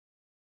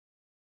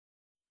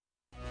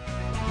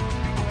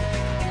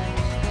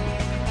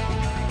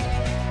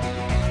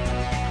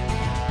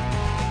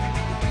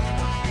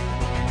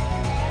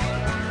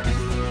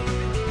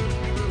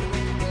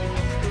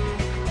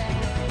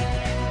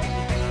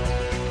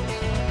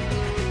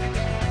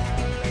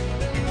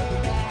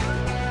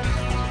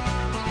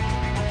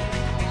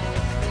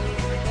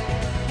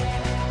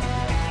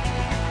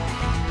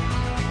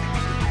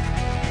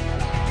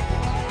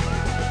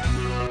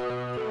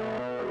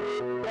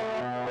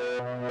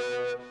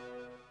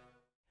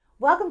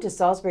Welcome to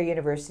Salisbury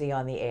University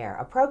on the Air,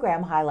 a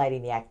program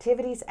highlighting the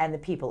activities and the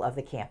people of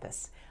the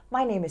campus.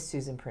 My name is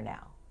Susan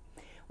Purnell.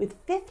 With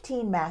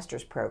 15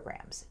 master's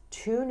programs,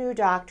 2 new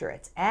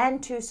doctorates,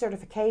 and 2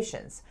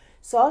 certifications,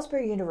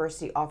 Salisbury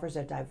University offers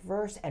a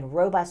diverse and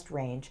robust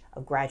range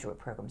of graduate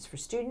programs for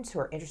students who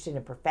are interested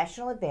in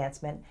professional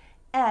advancement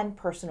and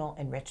personal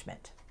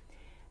enrichment.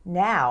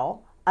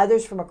 Now,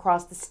 others from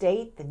across the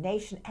state, the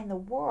nation, and the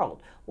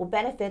world will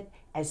benefit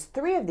as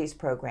 3 of these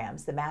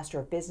programs, the Master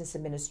of Business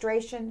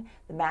Administration,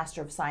 the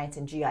Master of Science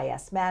in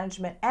GIS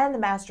Management, and the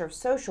Master of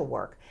Social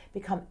Work,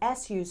 become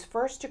SU's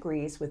first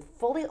degrees with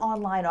fully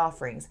online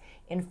offerings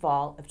in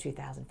fall of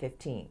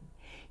 2015.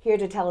 Here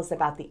to tell us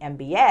about the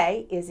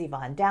MBA is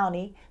Yvonne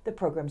Downey, the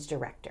program's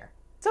director.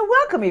 So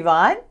welcome,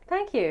 Yvonne.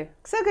 Thank you.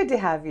 So good to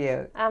have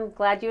you. I'm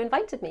glad you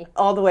invited me.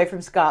 All the way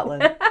from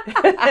Scotland.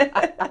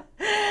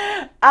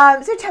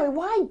 So tell me,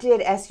 why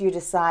did SU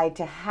decide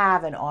to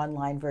have an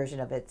online version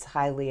of its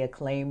highly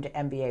acclaimed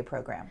MBA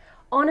program?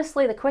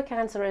 Honestly, the quick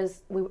answer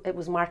is it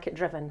was market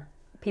driven.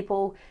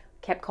 People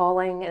kept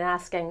calling and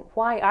asking,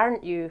 why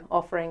aren't you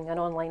offering an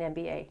online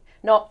MBA?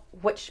 Not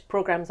which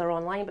programs are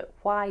online, but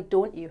why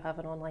don't you have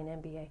an online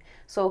MBA?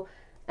 So,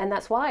 and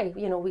that's why,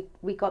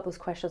 we got those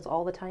questions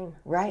all the time.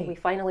 Right. So we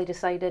finally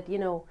decided,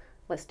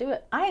 let's do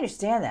it. I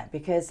understand that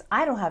because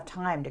I don't have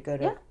time to go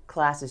to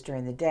classes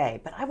during the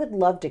day, but I would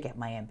love to get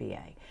my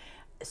MBA.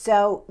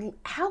 So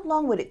how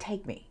long would it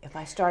take me if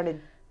I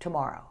started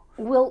tomorrow?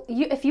 Well,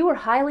 if you were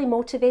highly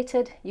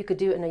motivated, you could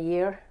do it in a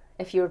year.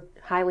 If you're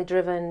highly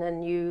driven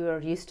and you are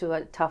used to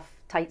a tough,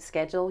 tight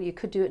schedule, you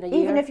could do it in a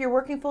year. Even if you're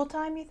working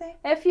full-time, you think?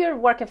 If you're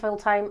working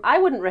full-time, I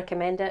wouldn't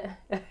recommend it,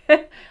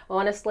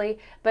 honestly.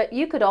 But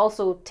you could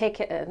also take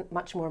it at a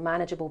much more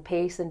manageable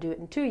pace and do it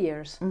in 2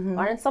 years. Mm-hmm.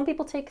 And some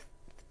people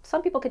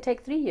could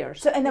take 3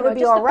 years. So, and that would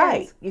be all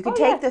right. Depends. You could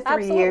take the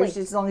 3 years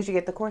as long as you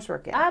get the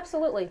coursework in.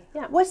 Absolutely,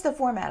 yeah. What's the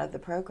format of the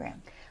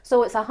program?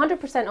 So it's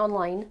 100%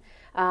 online.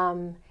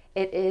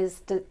 It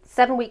is the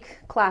 7-week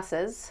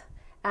classes,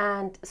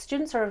 and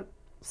students are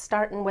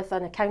starting with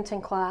an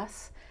accounting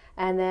class,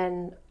 and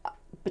then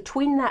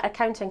between that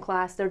accounting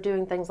class, they're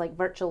doing things like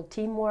virtual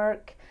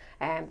teamwork,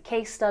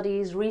 case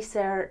studies,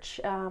 research,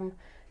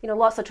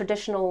 lots of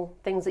traditional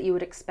things that you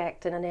would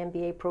expect in an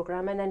MBA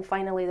program. And then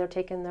finally, they're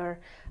taking their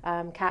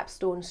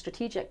capstone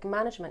strategic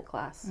management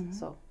class. Mm-hmm.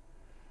 So,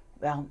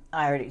 well,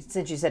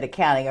 since you said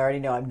accounting, I already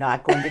know I'm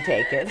not going to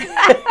take it.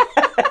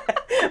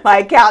 My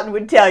accountant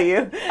would tell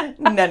you,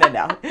 no.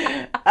 Now,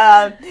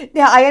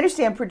 I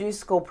understand Purdue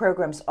School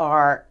programs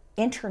are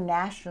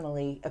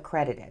internationally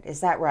accredited. Is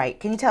that right?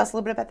 Can you tell us a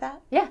little bit about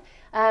that? Yeah.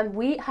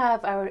 We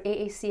have our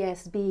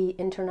AACSB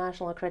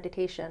international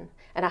accreditation,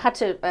 and I had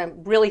to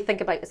really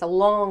think about it. It's a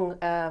long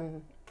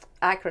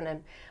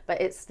acronym,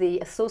 but I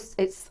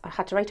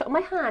had to write it on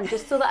my hand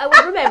just so that I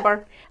would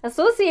remember.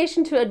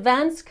 Association to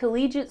Advanced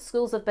Collegiate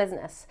Schools of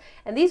Business.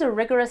 And these are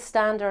rigorous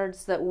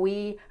standards that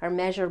we are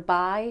measured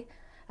by,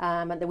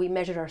 and that we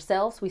measure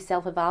ourselves. We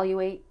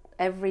self-evaluate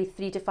every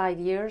 3 to 5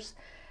 years.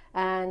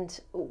 And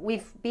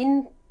we've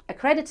been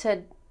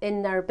accredited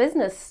in our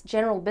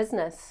general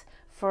business,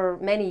 for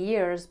many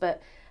years,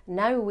 but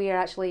now we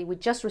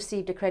just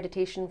received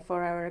accreditation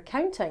for our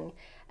accounting,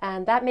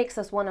 and that makes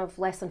us one of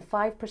less than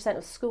 5%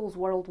 of schools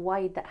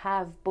worldwide that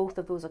have both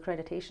of those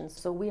accreditations.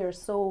 So we are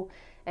so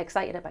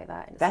excited about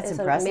that. That's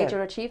impressive. A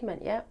major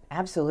achievement, yeah.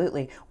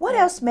 Absolutely. What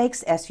else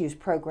makes SU's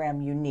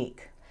program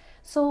unique?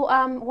 So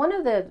one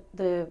of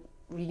the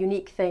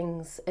unique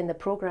things in the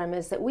program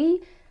is that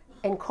we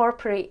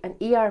incorporate an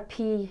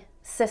ERP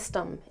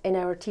system in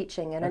our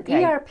teaching, and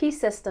an ERP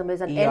system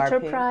is an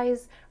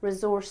enterprise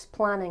resource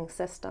planning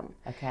system.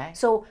 Okay.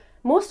 So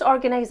most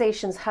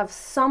organizations have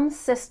some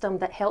system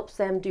that helps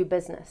them do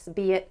business,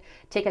 be it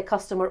take a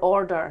customer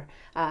order,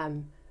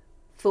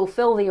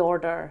 fulfill the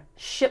order,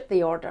 ship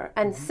the order,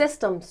 and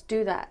systems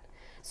do that.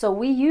 So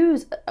we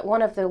use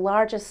one of the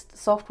largest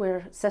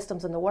software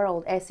systems in the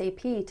world,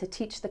 SAP, to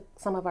teach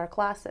some of our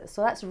classes.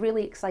 So that's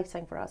really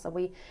exciting for us. And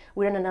we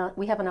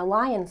have an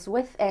alliance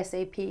with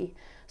SAP,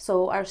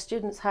 so our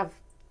students have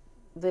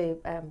the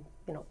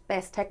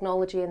best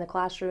technology in the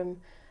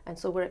classroom, and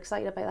so we're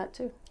excited about that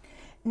too.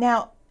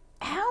 Now,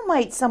 how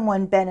might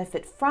someone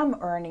benefit from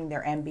earning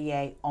their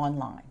MBA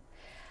online?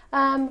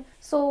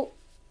 So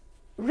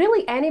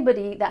really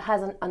anybody that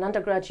has an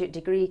undergraduate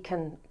degree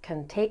can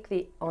take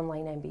the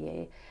online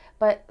MBA.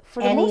 But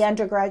for any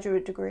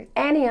undergraduate degree?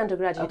 Any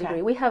undergraduate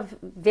degree. We have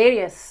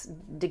various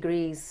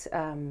degrees,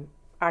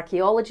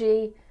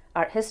 archaeology,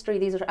 art history.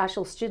 These are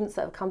actual students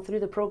that have come through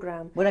the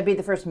program. Would I be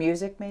the first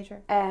music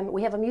major?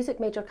 We have a music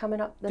major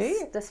coming up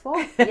this fall.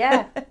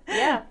 Yeah,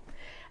 yeah.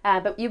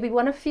 But you'll be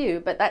one of few,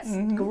 but that's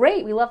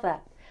great. We love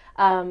that.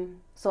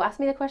 So ask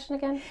me the question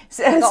again.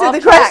 So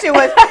the question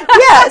was,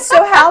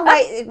 so how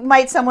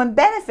might someone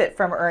benefit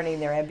from earning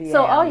their MBA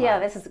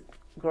online? This is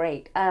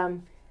great.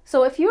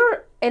 So if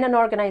you're in an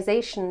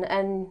organization,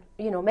 and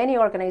many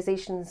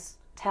organizations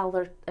tell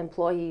their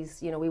employees,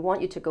 we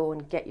want you to go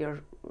and get your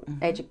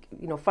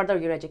further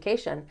your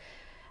education.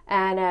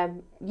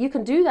 And you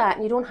can do that,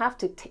 and you don't have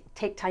to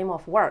take time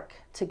off work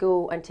to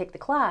go and take the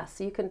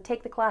class. You can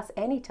take the class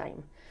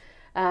anytime.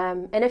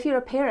 And if you're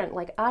a parent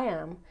like I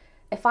am,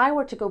 if I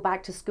were to go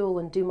back to school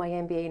and do my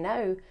MBA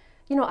now,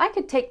 you know, I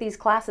could take these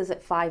classes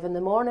at 5 in the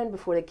morning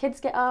before the kids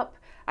get up.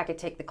 I could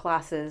take the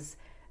classes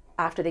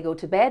after they go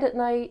to bed at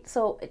night.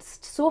 So it's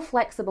so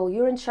flexible.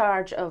 You're in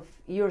charge of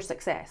your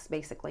success,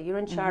 basically. You're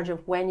in charge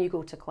of when you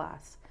go to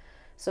class.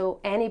 So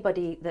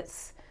anybody that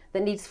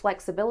needs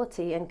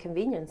flexibility and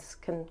convenience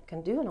can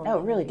do it on. Oh,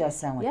 it really does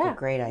sound like a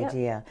great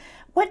idea. Yeah.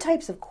 What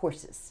types of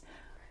courses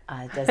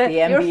does the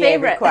MBA Your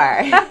favorite.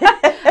 require?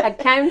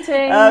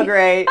 Accounting. Oh,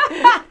 great.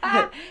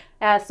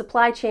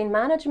 Supply chain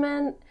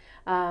management,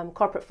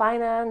 corporate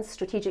finance,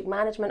 strategic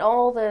management,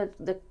 all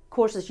the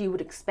courses you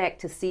would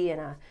expect to see in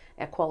a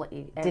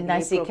quality MBA Didn't I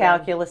see program.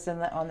 calculus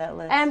on that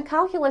list?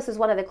 Calculus is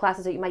one of the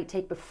classes that you might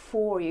take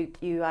before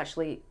you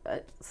actually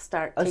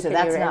start taking your MBA.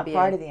 Oh, so that's not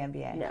part of the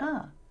MBA. No.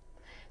 Huh.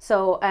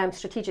 So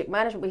strategic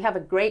management, we have a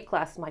great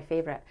class, my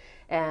favorite.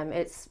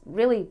 It's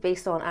really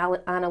based on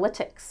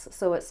analytics.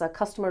 So it's a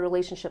customer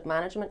relationship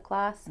management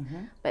class,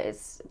 but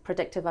it's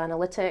predictive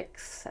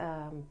analytics,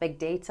 big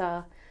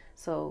data.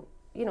 So,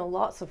 you know,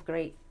 lots of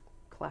great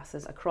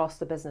classes across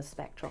the business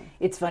spectrum.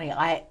 It's funny,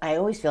 I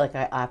always feel like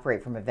I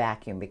operate from a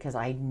vacuum because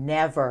I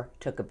never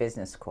took a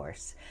business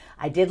course.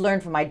 I did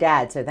learn from my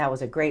dad, so that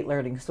was a great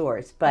learning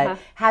source. But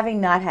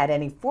having not had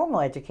any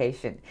formal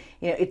education,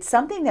 you know, it's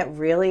something that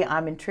really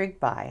I'm intrigued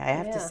by, I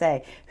have to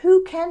say.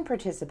 Who can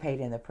participate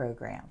in the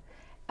program?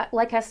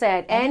 Like I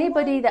said,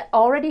 anybody that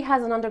already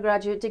has an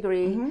undergraduate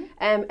degree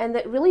and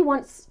that really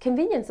wants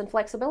convenience and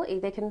flexibility,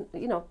 they can,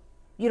 you know.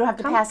 You don't have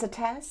to pass a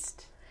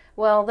test?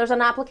 Well, there's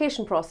an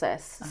application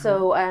process.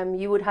 So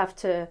you would have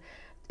to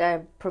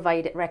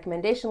provide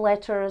recommendation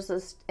letters,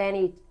 as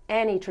any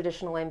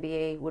traditional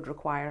MBA would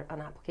require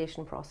an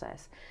application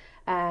process.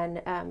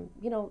 And,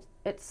 you know,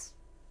 it's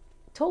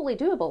totally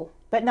doable.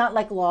 But not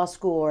like law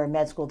school or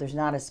med school, there's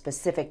not a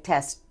specific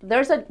test.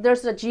 There's a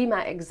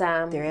GMAT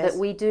exam that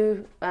we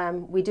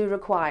do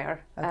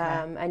require,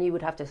 and you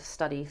would have to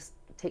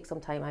take some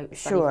time out to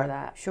study for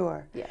that.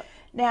 Sure. Yeah.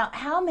 Now,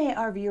 how may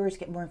our viewers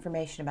get more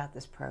information about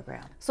this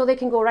program? So they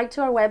can go right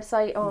to our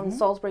website on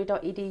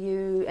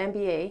salisbury.edu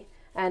MBA,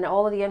 and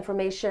all of the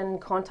information,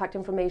 contact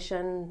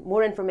information,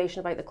 more information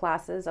about the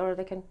classes, or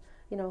they can,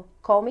 you know,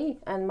 call me,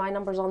 and my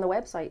number's on the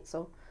website.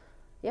 So,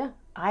 yeah.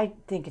 I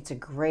think it's a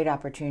great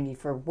opportunity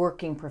for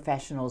working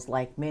professionals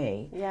like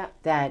me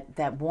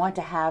that want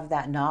to have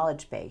that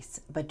knowledge base,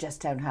 but just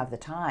don't have the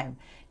time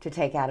to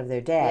take out of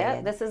their day. Yeah,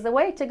 and this is the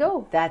way to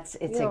go. It's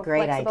a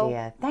great flexible.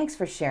 idea. Thanks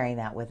for sharing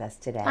that with us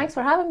today. Thanks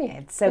for having me.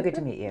 It's so good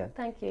to meet you.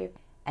 Thank you.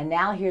 And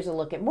now here's a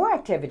look at more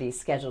activities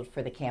scheduled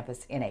for the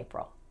campus in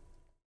April.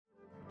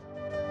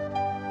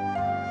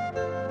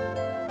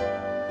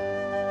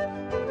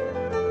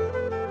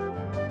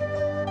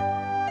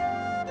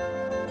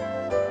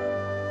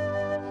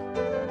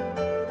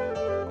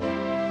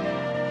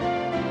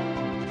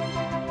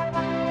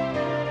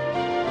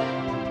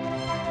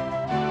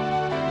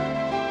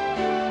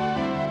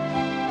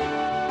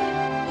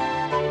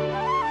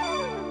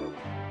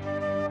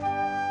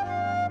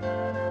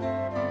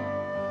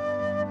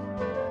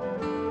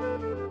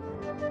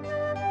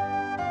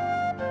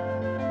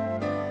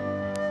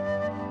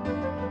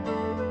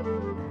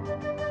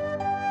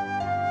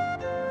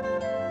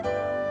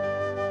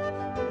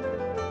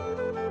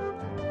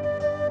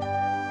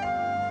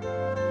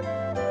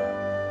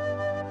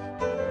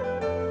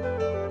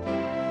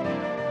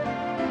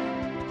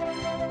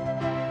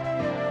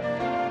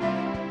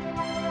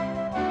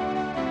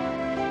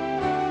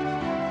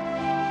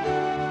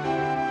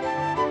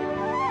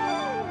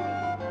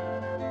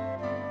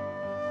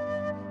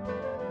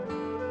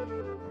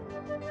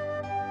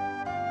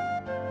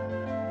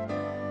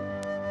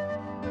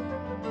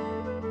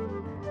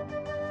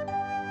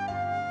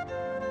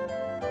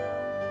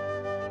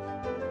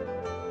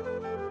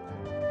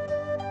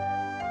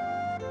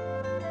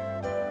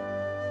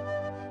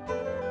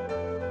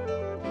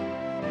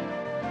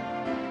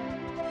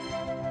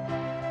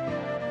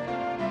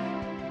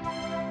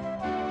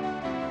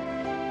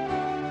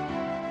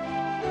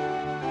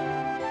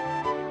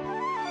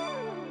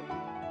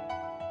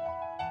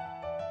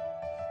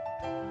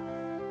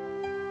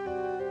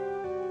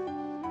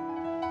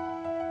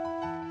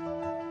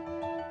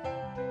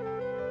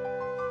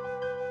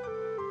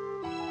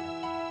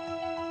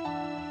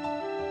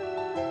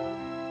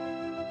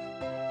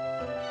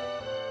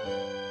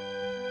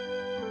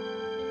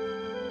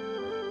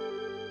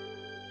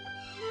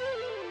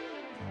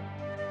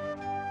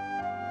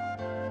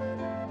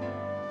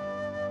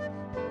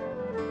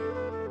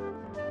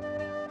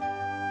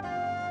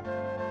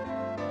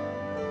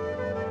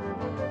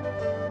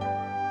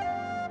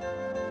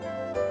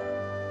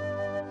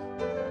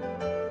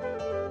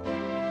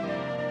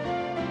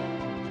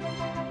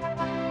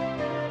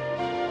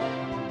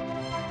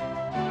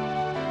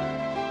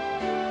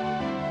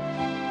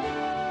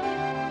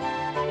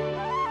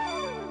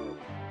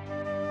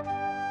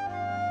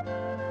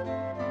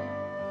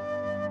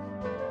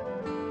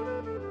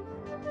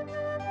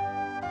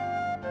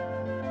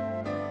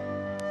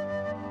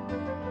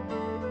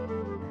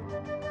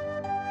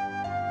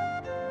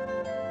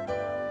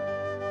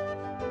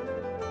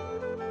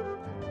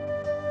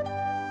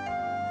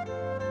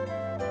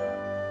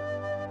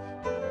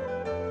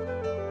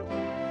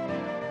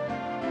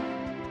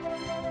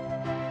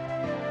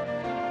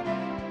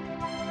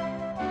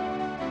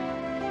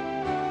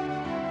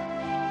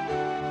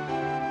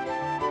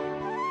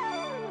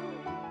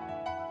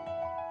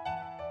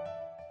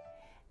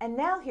 And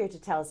now here to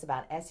tell us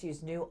about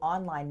SU's new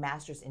online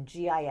Masters in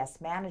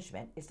GIS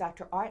Management is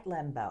Dr. Art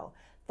Lembo,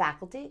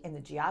 faculty in the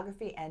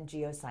Geography and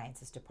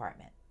Geosciences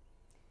Department.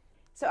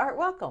 So Art,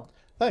 welcome.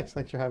 Thanks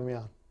for having me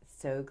on.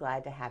 So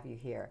glad to have you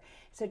here.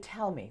 So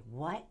tell me,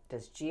 what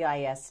does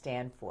GIS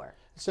stand for?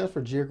 It stands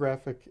for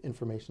Geographic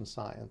Information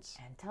Science.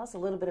 And tell us a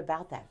little bit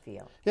about that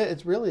field. Yeah,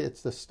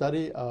 it's the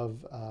study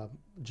of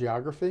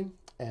geography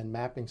and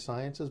mapping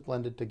sciences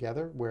blended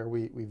together, where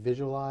we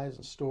visualize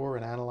and store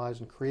and analyze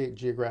and create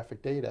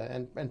geographic data.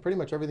 And pretty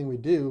much everything we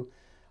do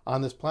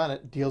on this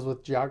planet deals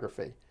with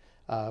geography.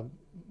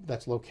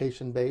 That's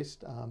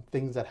location-based,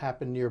 things that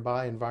happen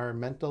nearby,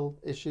 environmental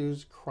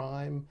issues,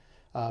 crime,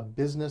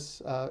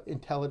 business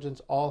intelligence,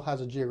 all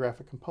has a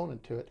geographic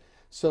component to it.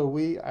 So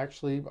we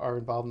actually are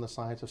involved in the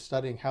science of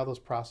studying how those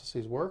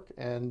processes work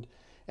and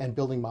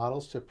building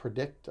models to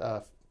predict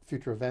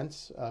future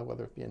events,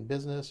 whether it be in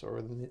business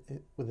or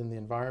within the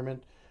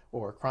environment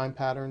or crime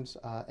patterns,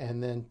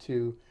 and then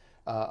to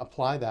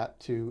apply that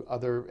to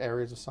other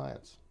areas of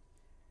science.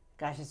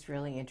 Gosh, it's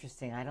really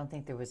interesting. I don't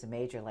think there was a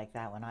major like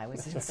that when I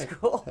was in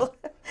school.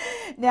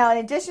 Now, in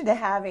addition to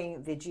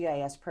having the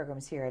GIS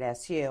programs here at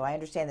SU, I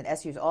understand that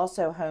SU is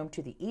also home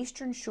to the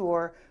Eastern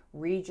Shore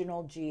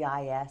Regional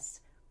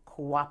GIS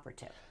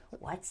Cooperative.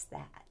 What's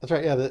that? That's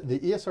right. Yeah, the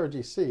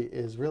ESRGC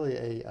is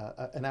really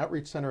an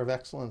outreach center of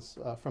excellence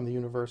from the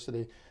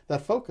university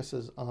that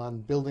focuses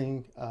on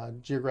building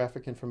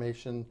geographic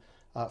information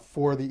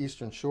for the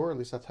Eastern Shore. At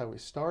least that's how we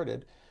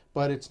started.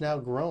 But it's now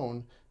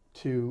grown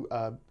to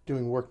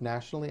doing work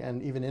nationally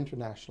and even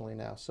internationally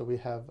now. So we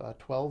have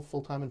 12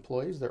 full-time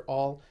employees. They're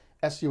all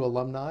SU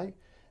alumni.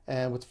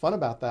 And what's fun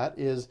about that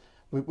is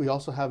we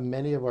also have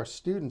many of our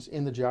students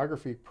in the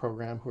geography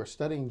program who are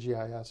studying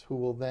GIS who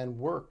will then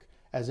work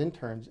as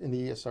interns in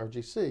the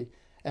ESRGC,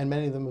 and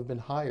many of them have been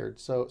hired.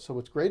 So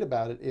what's great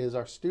about it is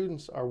our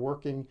students are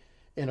working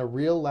in a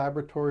real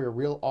laboratory, a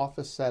real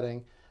office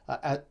setting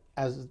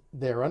as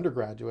they're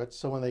undergraduates.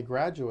 So when they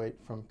graduate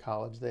from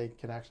college, they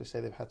can actually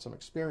say they've had some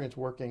experience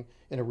working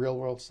in a real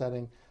world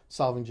setting,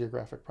 solving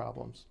geographic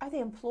problems. Are they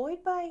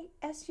employed by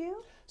SU?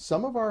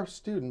 Some of our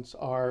students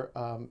are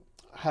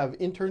have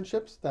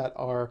internships that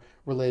are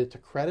related to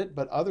credit,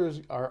 but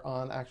others are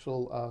on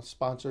actual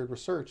sponsored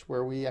research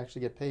where we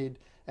actually get paid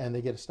and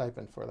they get a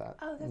stipend for that.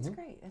 Oh, that's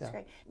great. That's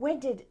great. When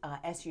did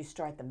SU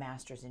start the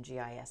Masters in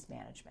GIS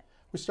Management?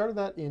 We started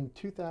that in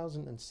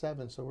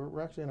 2007, so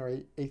we're actually in our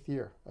eighth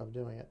year of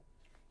doing it.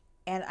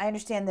 And I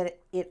understand that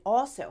it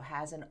also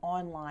has an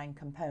online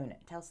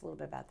component. Tell us a little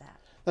bit about that.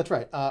 That's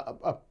right.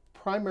 A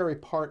primary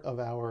part of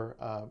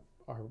our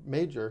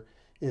major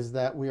is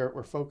that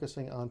we're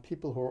focusing on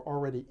people who are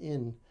already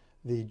in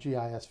the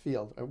GIS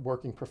field,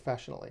 working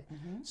professionally.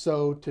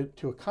 So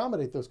to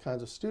accommodate those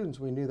kinds of students,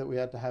 we knew that we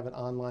had to have an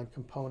online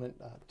component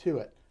to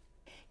it.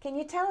 Can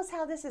you tell us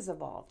how this has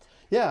evolved?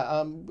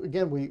 Yeah,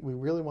 again, we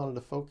really wanted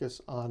to focus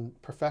on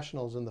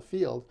professionals in the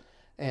field,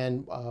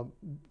 and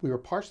we were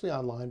partially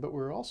online, but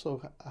we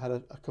also had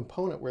a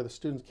component where the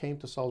students came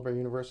to Salisbury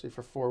University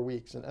for 4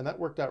 weeks, and that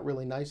worked out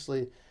really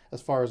nicely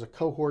as far as a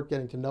cohort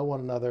getting to know one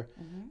another,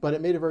 but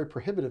it made it very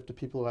prohibitive to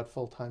people who had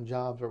full-time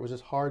jobs, or it was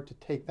just hard to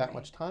take that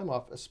much time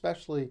off,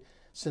 especially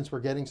since we're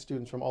getting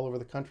students from all over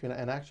the country,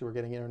 and actually we're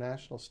getting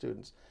international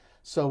students.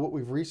 So what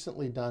we've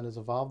recently done is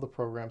evolve the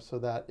program so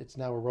that it's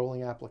now a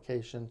rolling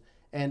application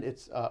and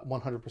it's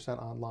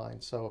 100% online.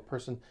 So a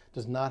person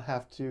does not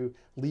have to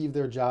leave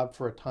their job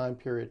for a time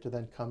period to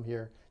then come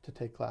here to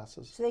take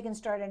classes. So they can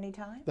start any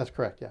time? That's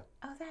correct, yeah.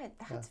 Oh,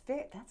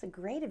 that's a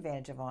great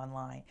advantage of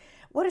online.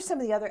 What are some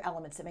of the other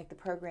elements that make the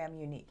program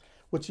unique?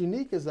 What's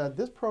unique is that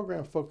this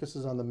program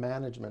focuses on the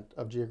management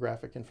of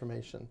geographic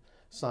information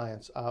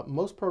science.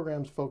 Most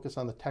programs focus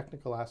on the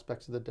technical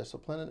aspects of the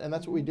discipline, and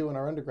that's what we do in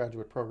our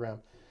undergraduate program.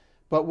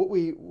 But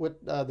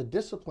what the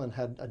discipline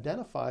had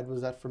identified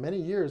was that for many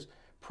years,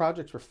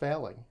 projects were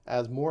failing.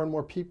 As more and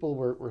more people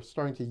were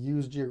starting to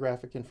use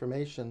geographic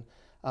information,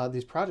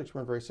 these projects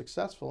weren't very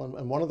successful.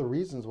 And one of the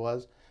reasons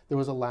was there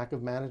was a lack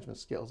of management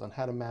skills on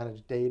how to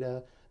manage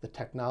data, the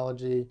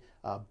technology,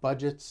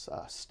 budgets,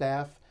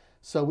 staff.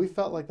 So we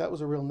felt like that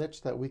was a real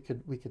niche that we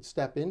could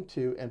step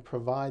into and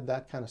provide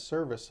that kind of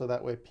service, so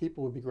that way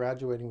people would be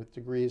graduating with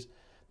degrees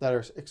that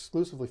are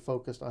exclusively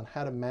focused on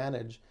how to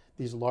manage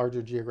these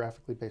larger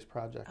geographically based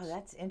projects. Oh,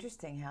 that's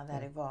interesting how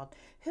that evolved.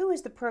 Who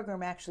is the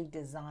program actually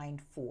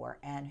designed for,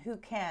 and who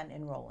can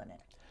enroll in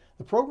it?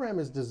 The program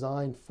is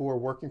designed for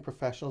working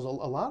professionals. A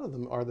lot of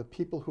them are the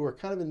people who are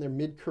kind of in their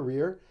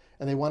mid-career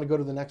and they want to go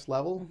to the next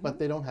level, but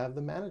they don't have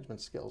the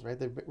management skills, right?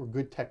 They were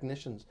good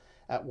technicians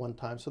at one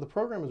time. So the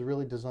program is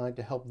really designed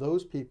to help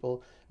those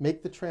people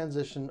make the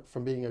transition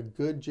from being a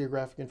good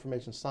geographic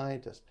information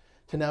scientist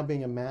to now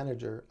being a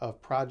manager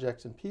of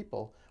projects and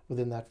people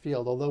within that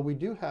field. Although we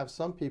do have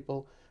some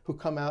people who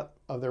come out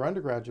of their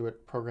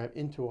undergraduate program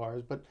into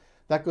ours, but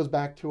that goes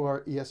back to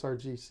our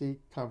ESRGC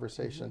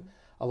conversation.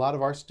 A lot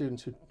of our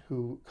students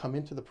who come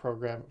into the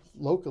program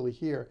locally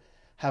here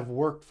have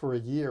worked for a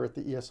year at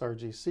the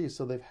ESRGC,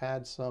 so they've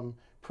had some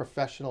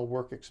professional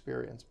work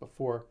experience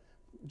before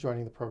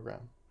joining the program.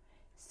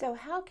 So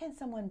how can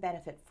someone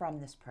benefit from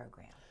this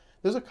program?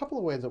 There's a couple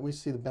of ways that we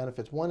see the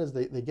benefits. One is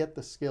they get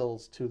the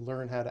skills to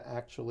learn how to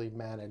actually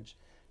manage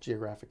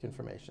geographic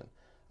information.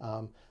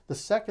 The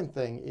second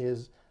thing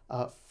is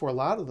for a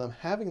lot of them,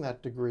 having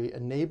that degree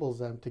enables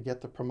them to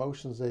get the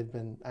promotions they've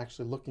been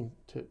actually looking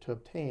to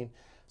obtain.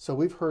 So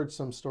we've heard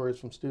some stories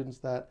from students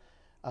that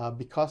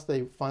because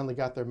they finally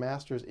got their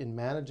master's in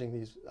managing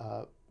these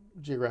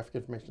geographic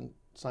information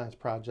science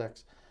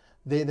projects,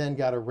 they then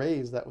got a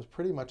raise that was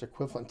pretty much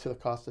equivalent to the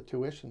cost of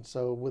tuition.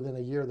 So within a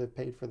year, they've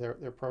paid for their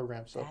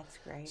program. So that's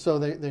great. So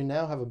they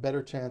now have a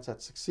better chance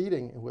at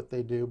succeeding in what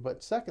they do.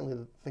 But secondly,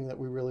 the thing that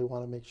we really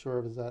want to make sure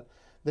of is that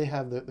they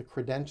have the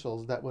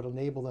credentials that would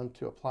enable them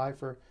to apply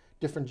for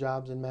different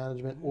jobs in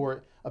management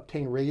or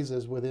obtain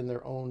raises within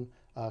their own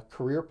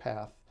career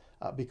path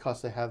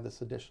because they have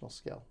this additional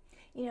skill.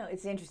 You know,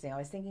 it's interesting. I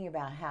was thinking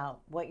about how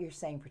what you're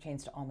saying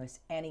pertains to almost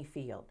any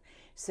field.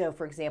 So,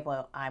 for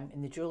example, I'm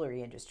in the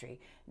jewelry industry.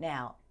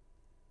 Now,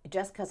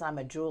 just because I'm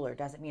a jeweler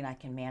doesn't mean I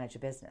can manage a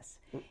business.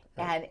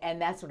 Right.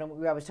 And that's what I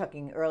was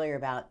talking earlier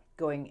about,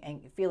 going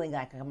and feeling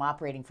like I'm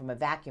operating from a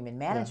vacuum in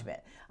management.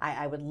 Yeah.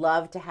 I would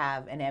love to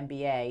have an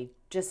MBA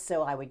just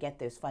so I would get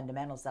those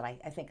fundamentals that I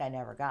think I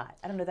never got.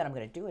 I don't know that I'm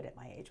going to do it at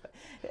my age. But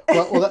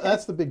well,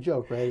 that's the big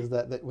joke, right, is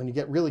that when you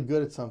get really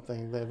good at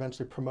something, they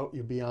eventually promote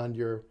you beyond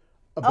your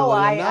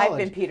ability and knowledge. I've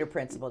been Peter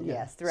Principled,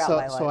 yes, throughout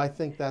my life. So I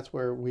think that's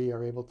where we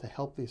are able to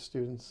help these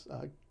students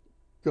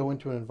go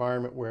into an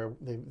environment where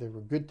they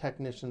were good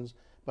technicians,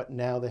 but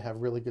now they have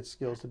really good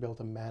skills to be able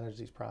to manage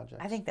these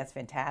projects. I think that's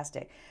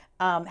fantastic.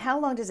 How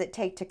long does it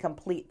take to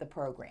complete the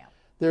program?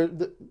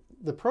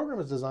 The program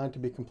is designed to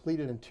be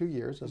completed in 2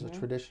 years as a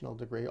traditional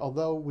degree,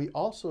 although we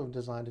also have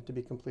designed it to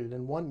be completed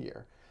in 1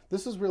 year.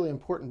 This is really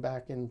important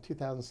back in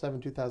 2007,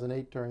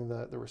 2008 during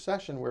the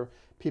recession, where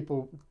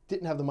people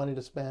didn't have the money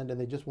to spend and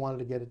they just wanted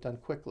to get it done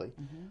quickly.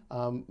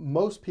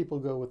 Most people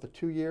go with the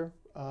 2-year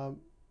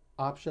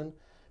option,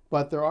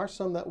 but there are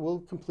some that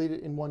will complete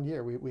it in 1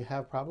 year. We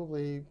have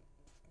probably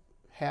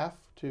half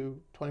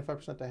to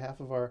 25% to half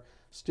of our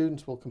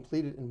students will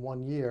complete it in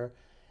 1 year.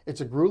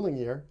 It's a grueling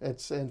year.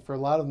 And for a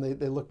lot of them,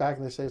 they look back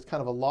and they say it's kind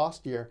of a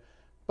lost year.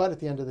 But at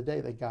the end of the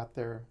day, they got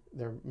their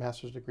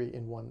master's degree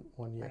in one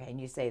year. Right, and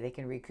you say they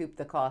can recoup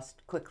the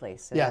cost quickly,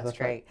 so yeah, that's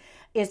great. Right.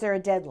 Is there a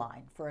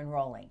deadline for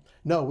enrolling?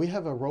 No, we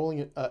have a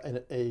rolling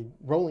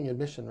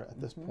admission at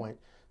this point.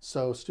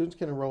 So students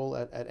can enroll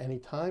at any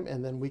time,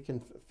 and then we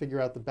can figure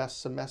out the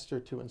best semester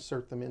to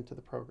insert them into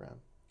the program.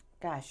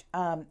 Gosh,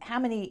 how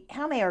many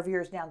of our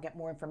viewers now get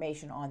more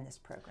information on this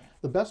program?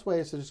 The best way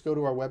is to just go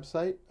to our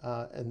website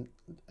and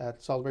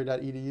at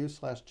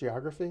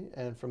salisbury.edu/geography,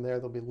 and from there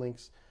there'll be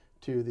links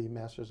to the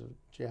Masters of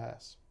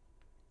GIS.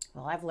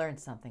 Well, I've learned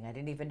something. I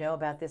didn't even know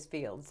about this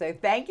field. So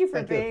thank you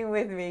for being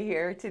with me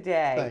here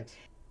today. Thanks.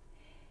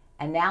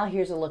 And now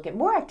here's a look at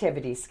more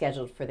activities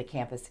scheduled for the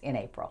campus in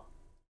April.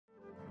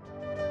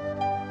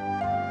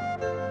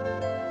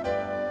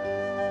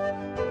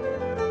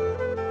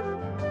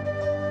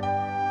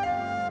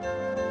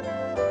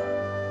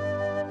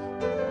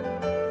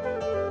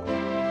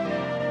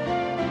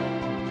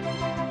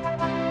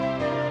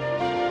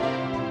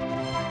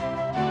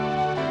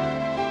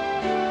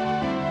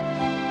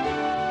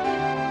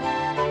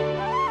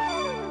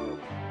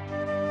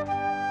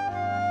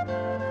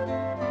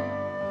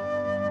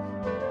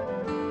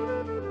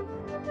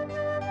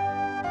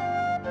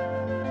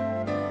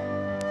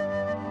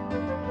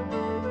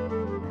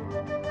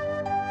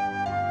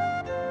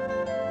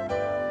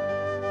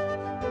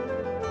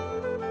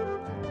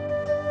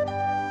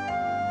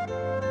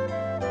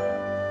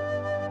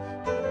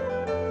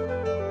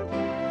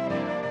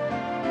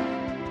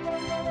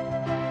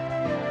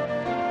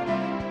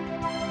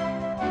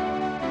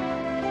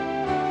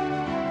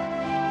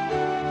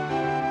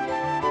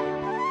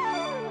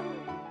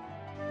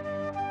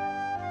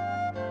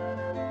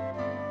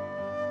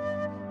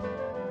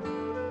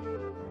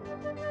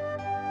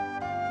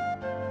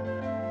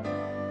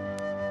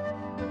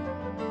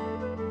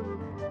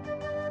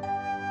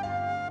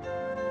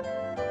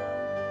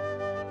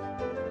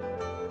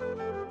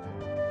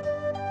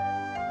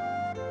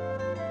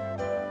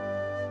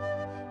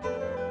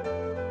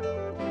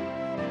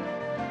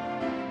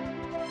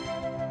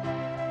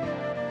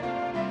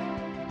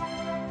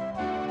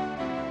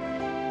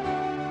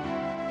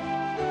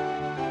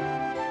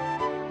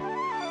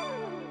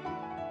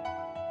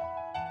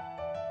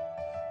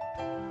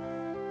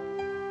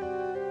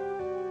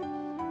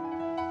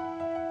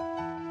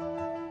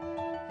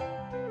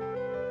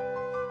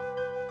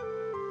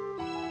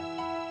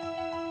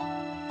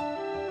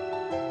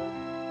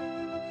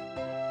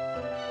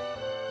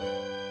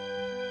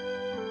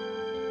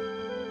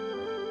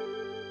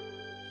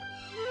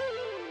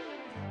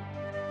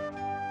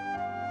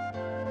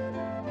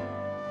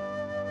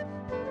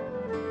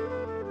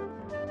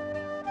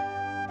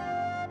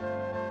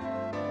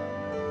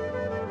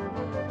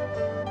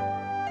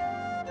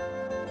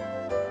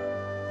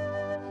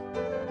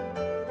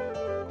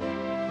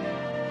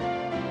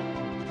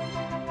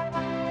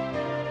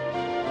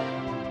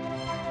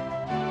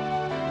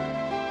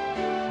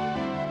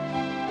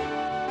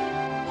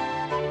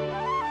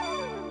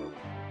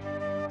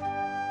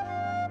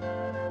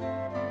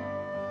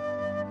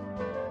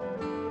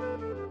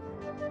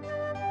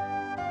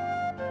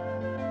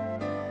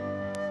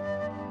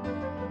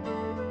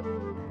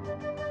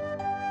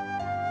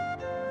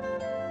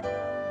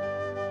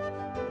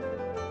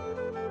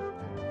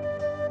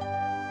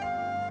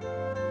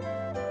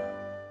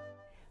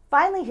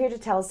 Finally, here to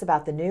tell us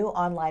about the new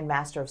online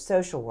Master of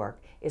Social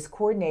Work is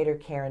Coordinator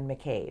Karen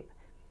McCabe.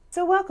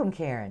 So welcome,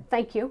 Karen.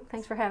 Thank you.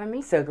 Thanks for having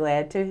me. So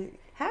glad to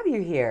have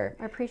you here.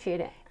 I appreciate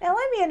it. Now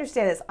let me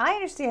understand this. I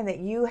understand that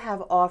you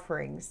have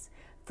offerings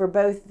for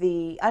both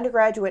the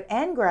undergraduate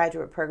and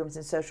graduate programs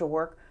in social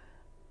work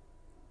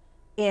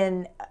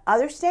in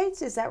other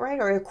states, is that right?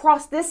 Or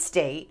across this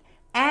state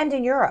and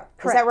in Europe,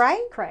 Correct. Is that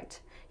right? Correct.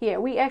 Yeah,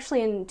 we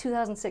actually in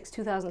 2006,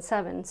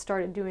 2007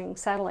 started doing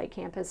satellite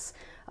campus,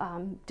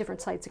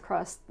 different sites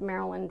across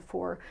Maryland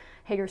for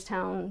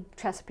Hagerstown,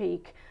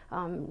 Chesapeake,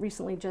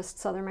 recently just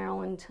Southern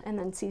Maryland, and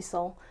then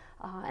Cecil.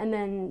 And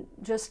then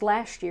just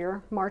last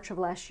year, March of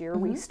last year,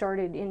 we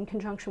started in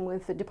conjunction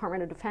with the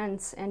Department of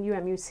Defense and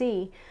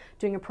UMUC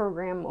doing a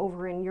program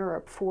over in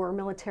Europe for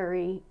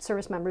military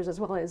service members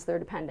as well as their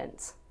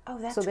dependents. Oh,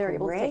 that's so they're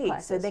able to take great.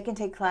 classes. So they can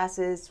take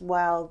classes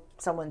while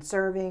someone's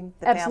serving,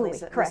 the Absolutely,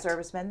 families, correct. the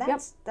servicemen.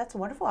 That's a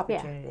wonderful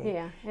opportunity.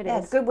 Yeah, it Yeah,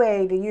 is. it's a good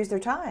way to use their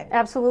time.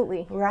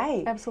 Absolutely.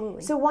 Right.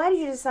 Absolutely. So why did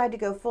you decide to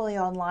go fully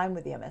online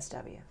with the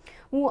MSW?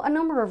 Well, a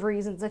number of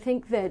reasons. I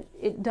think that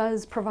it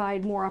does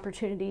provide more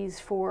opportunities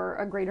for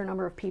a greater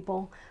number of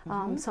people.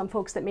 Some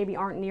folks that maybe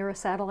aren't near a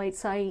satellite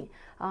site.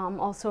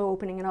 Also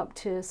opening it up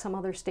to some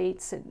other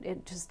states.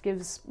 It just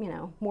gives,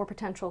 more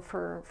potential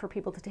for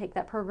people to take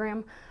that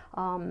program.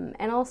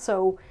 And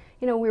also,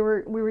 we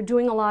were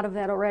doing a lot of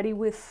that already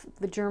with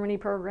the Germany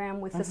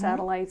program, with the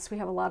satellites. We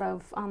have a lot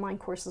of online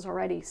courses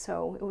already.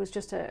 So it was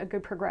just a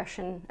good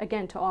progression,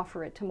 again, to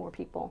offer it to more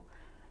people.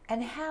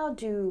 And how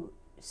do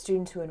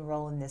students who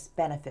enroll in this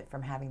benefit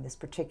from having this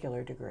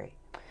particular degree?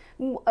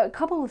 A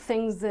couple of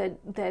things that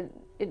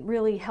it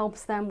really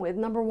helps them with.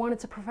 Number one,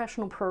 it's a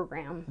professional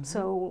program.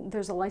 So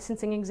there's a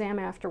licensing exam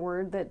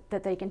afterward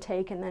that they can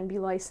take and then be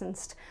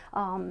licensed,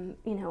 and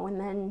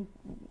then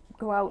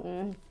go out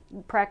and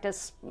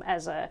practice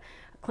as a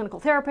clinical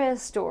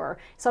therapist or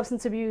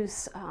substance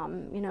abuse,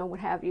 what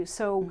have you.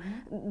 So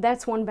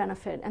that's one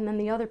benefit. And then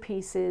the other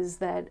piece is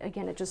that,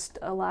 again, it just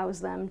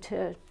allows them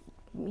to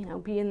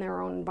be in their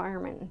own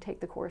environment and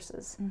take the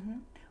courses.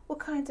 What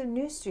kinds of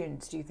new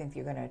students do you think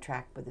you're going to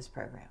attract with this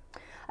program?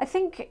 I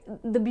think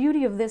the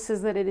beauty of this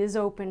is that it is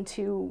open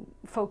to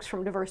folks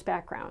from diverse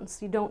backgrounds.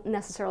 You don't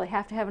necessarily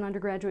have to have an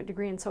undergraduate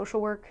degree in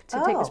social work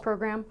to take this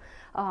program.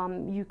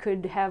 You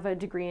could have a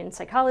degree in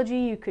psychology,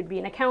 you could be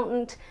an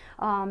accountant,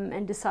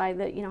 and decide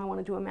that, I want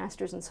to do a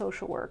master's in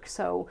social work.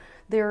 So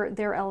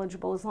they're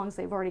eligible as long as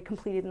they've already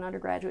completed an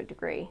undergraduate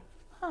degree.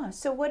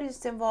 So what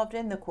is involved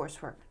in the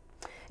coursework?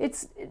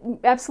 It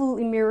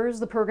absolutely mirrors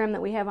the program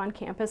that we have on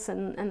campus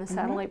and the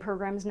satellite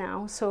programs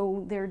now.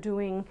 So they're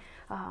doing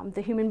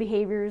the human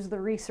behaviors, the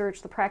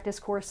research, the practice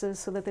courses,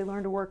 so that they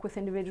learn to work with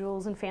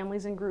individuals and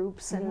families and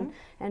groups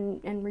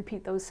and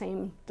repeat those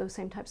same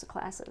types of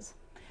classes.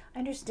 I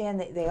understand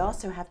that they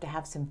also have to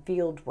have some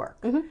field work.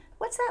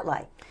 What's that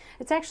like?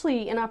 It's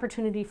actually an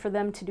opportunity for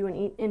them to do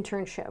an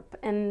internship.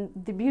 And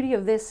the beauty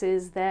of this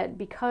is that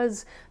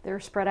because they're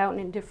spread out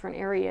in different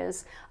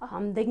areas,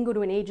 they can go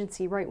to an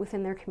agency right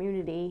within their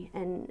community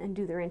and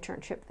do their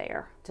internship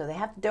there. So they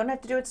don't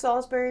have to do it at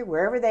Salisbury,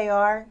 wherever they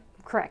are?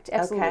 Correct,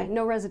 absolutely. Okay.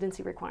 No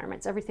residency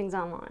requirements. Everything's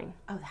online.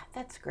 Oh,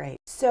 that's great.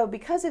 So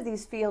because of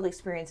these field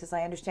experiences,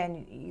 I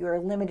understand you're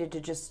limited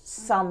to just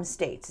some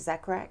states. Is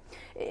that correct?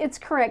 It's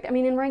correct. I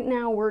mean, and right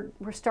now we're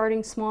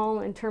starting small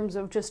in terms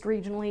of just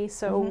regionally.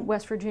 So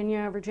West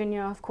Virginia,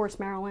 of course,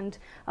 Maryland,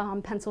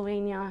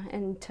 Pennsylvania,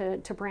 and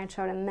to branch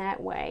out in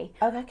that way.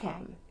 Oh, okay.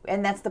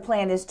 And that's the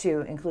plan, is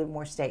to include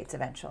more states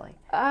eventually?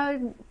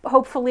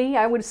 Hopefully,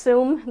 I would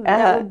assume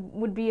that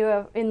would be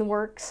in the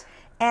works.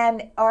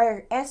 And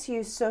are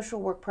SU's social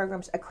work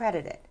programs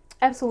accredited?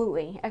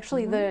 Absolutely.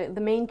 Actually,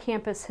 the main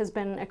campus has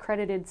been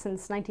accredited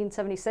since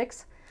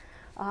 1976.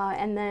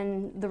 And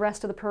then the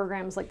rest of the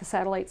programs, like the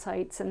satellite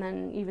sites and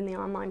then even the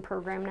online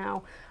program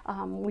now,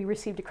 we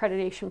received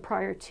accreditation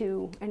prior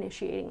to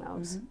initiating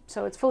those.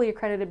 So it's fully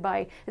accredited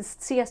by,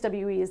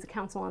 CSWE is the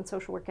Council on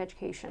Social Work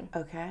Education.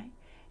 Okay.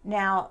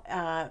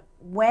 Now,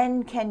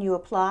 when can you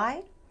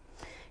apply?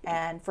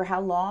 And for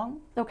how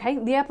long? Okay,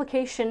 the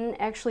application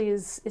actually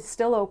is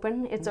still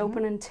open. It's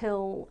open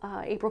until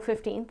April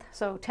 15th,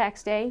 so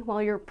tax day.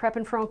 While you're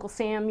prepping for Uncle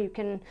Sam, you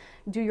can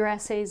do your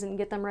essays and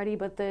get them ready,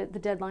 but the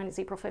deadline is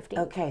April 15th.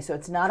 Okay, so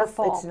it's not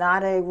fall.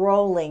 a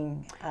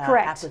rolling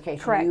Correct.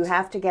 application. Correct. You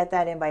have to get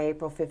that in by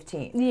April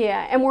 15th.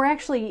 Yeah, and we're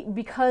actually,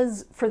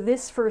 because for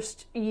this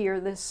first year,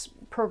 this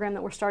program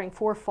that we're starting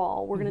for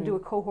fall, we're going to do a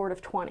cohort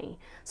of 20.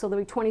 So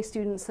there'll be 20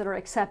 students that are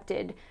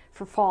accepted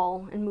for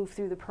fall and move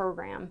through the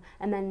program,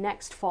 and then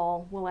next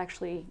fall we'll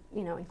actually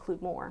include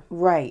more.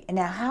 Right. And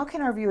now how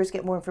can our viewers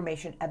get more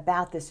information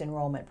about this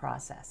enrollment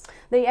process?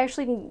 They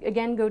actually can,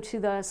 again, go to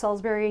the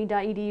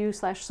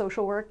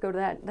salisbury.edu/socialwork, go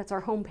to that's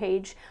our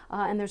homepage,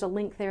 and there's a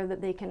link there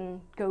that they can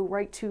go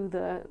right to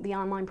the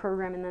online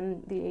program, and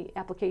then the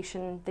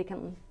application, they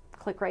can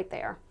click right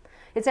there.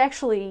 It's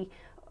actually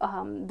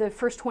the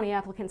first 20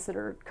 applicants that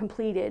are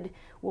completed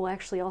will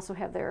actually also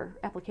have their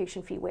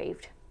application fee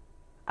waived.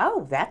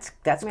 Oh, that's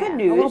Yeah, good a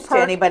little news to perk.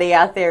 anybody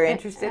out there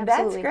interested. That's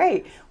Absolutely.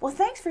 great. Well,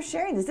 thanks for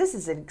sharing this. This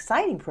is an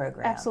exciting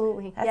program.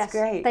 Absolutely. That's Yes.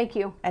 great. Thank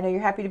you. I know you're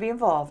happy to be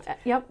involved.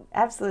 Yep.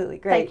 Absolutely.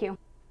 Great. Thank you.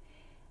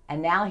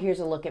 And now here's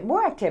a look at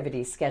more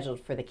activities scheduled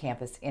for the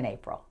campus in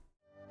April.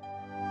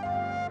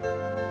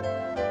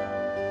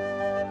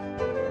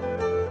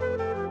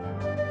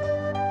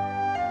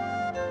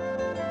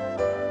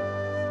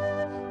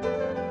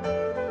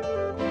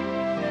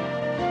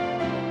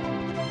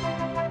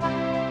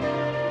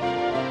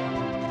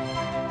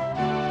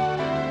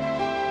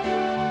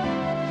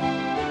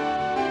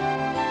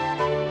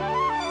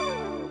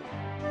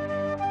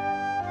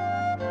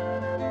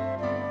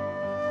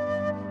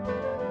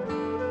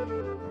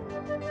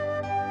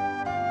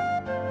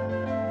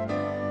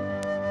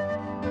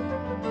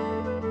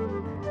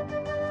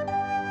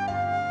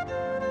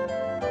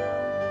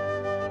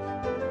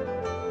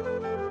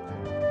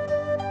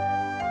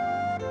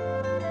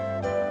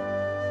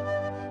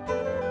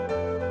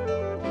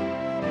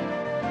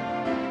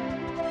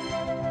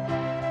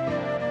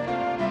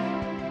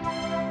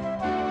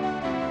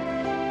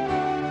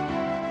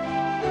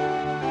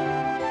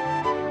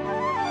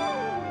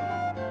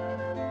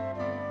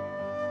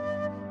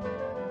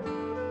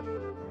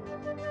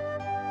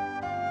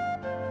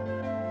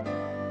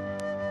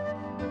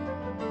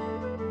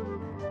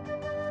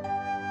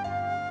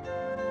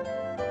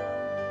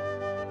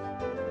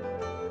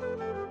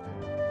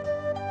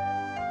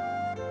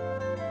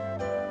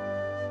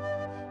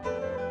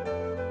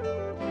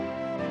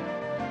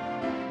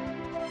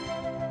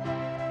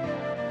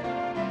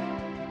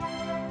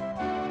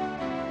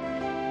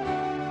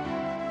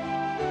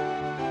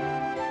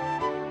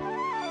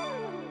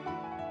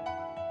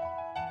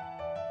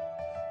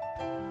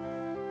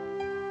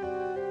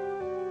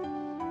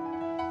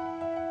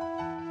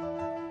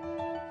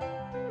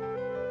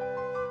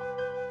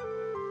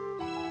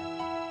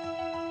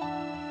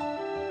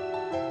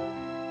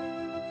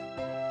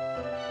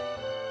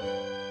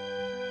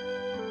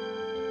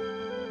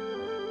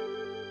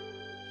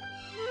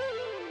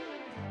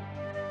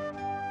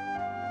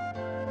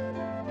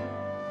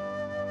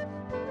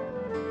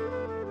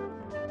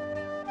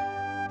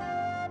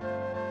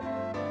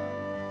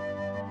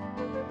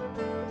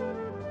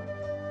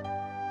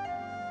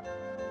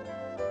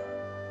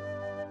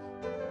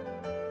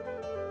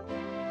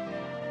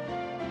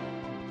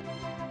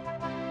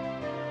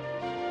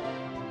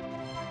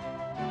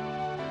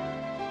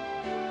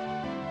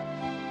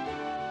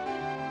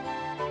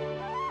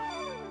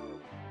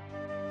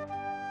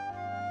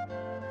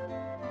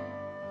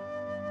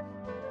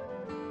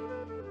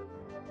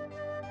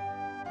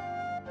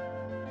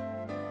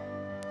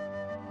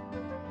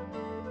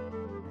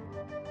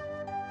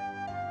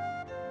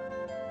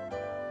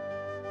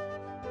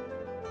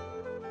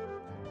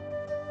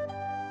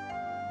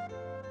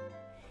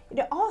 You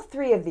know, all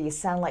three of these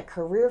sound like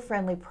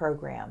career-friendly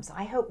programs.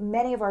 I hope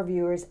many of our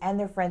viewers and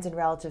their friends and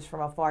relatives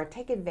from afar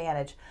take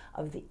advantage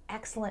of the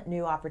excellent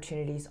new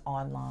opportunities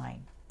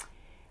online.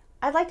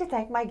 I'd like to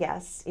thank my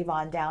guests,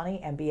 Yvonne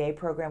Downey, MBA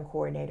Program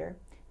Coordinator,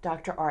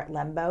 Dr. Art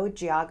Lembo,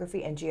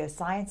 Geography and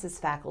Geosciences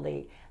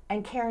Faculty,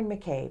 and Karen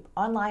McCabe,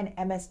 Online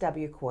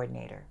MSW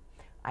Coordinator.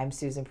 I'm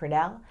Susan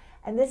Purnell,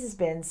 and this has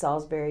been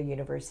Salisbury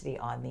University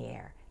on the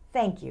Air.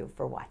 Thank you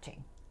for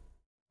watching.